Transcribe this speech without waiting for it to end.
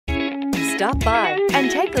Stop by and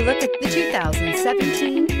take a look at the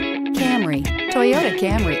 2017 Camry. Toyota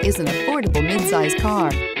Camry is an affordable midsize car,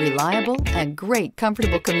 reliable and great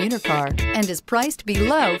comfortable commuter car, and is priced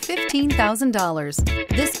below $15,000.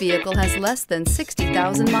 This vehicle has less than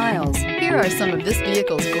 60,000 miles. Here are some of this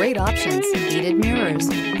vehicle's great options: heated mirrors,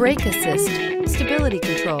 brake assist, stability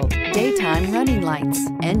control, daytime running lights,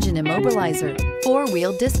 engine immobilizer,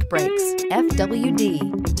 four-wheel disc brakes,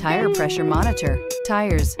 FWD, tire pressure monitor,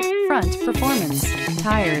 tires, front performance,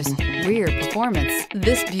 tires, rear performance.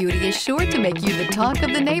 This beauty is sure to make you the talk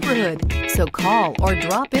of the neighborhood. So call or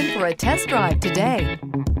drop in for a test drive today.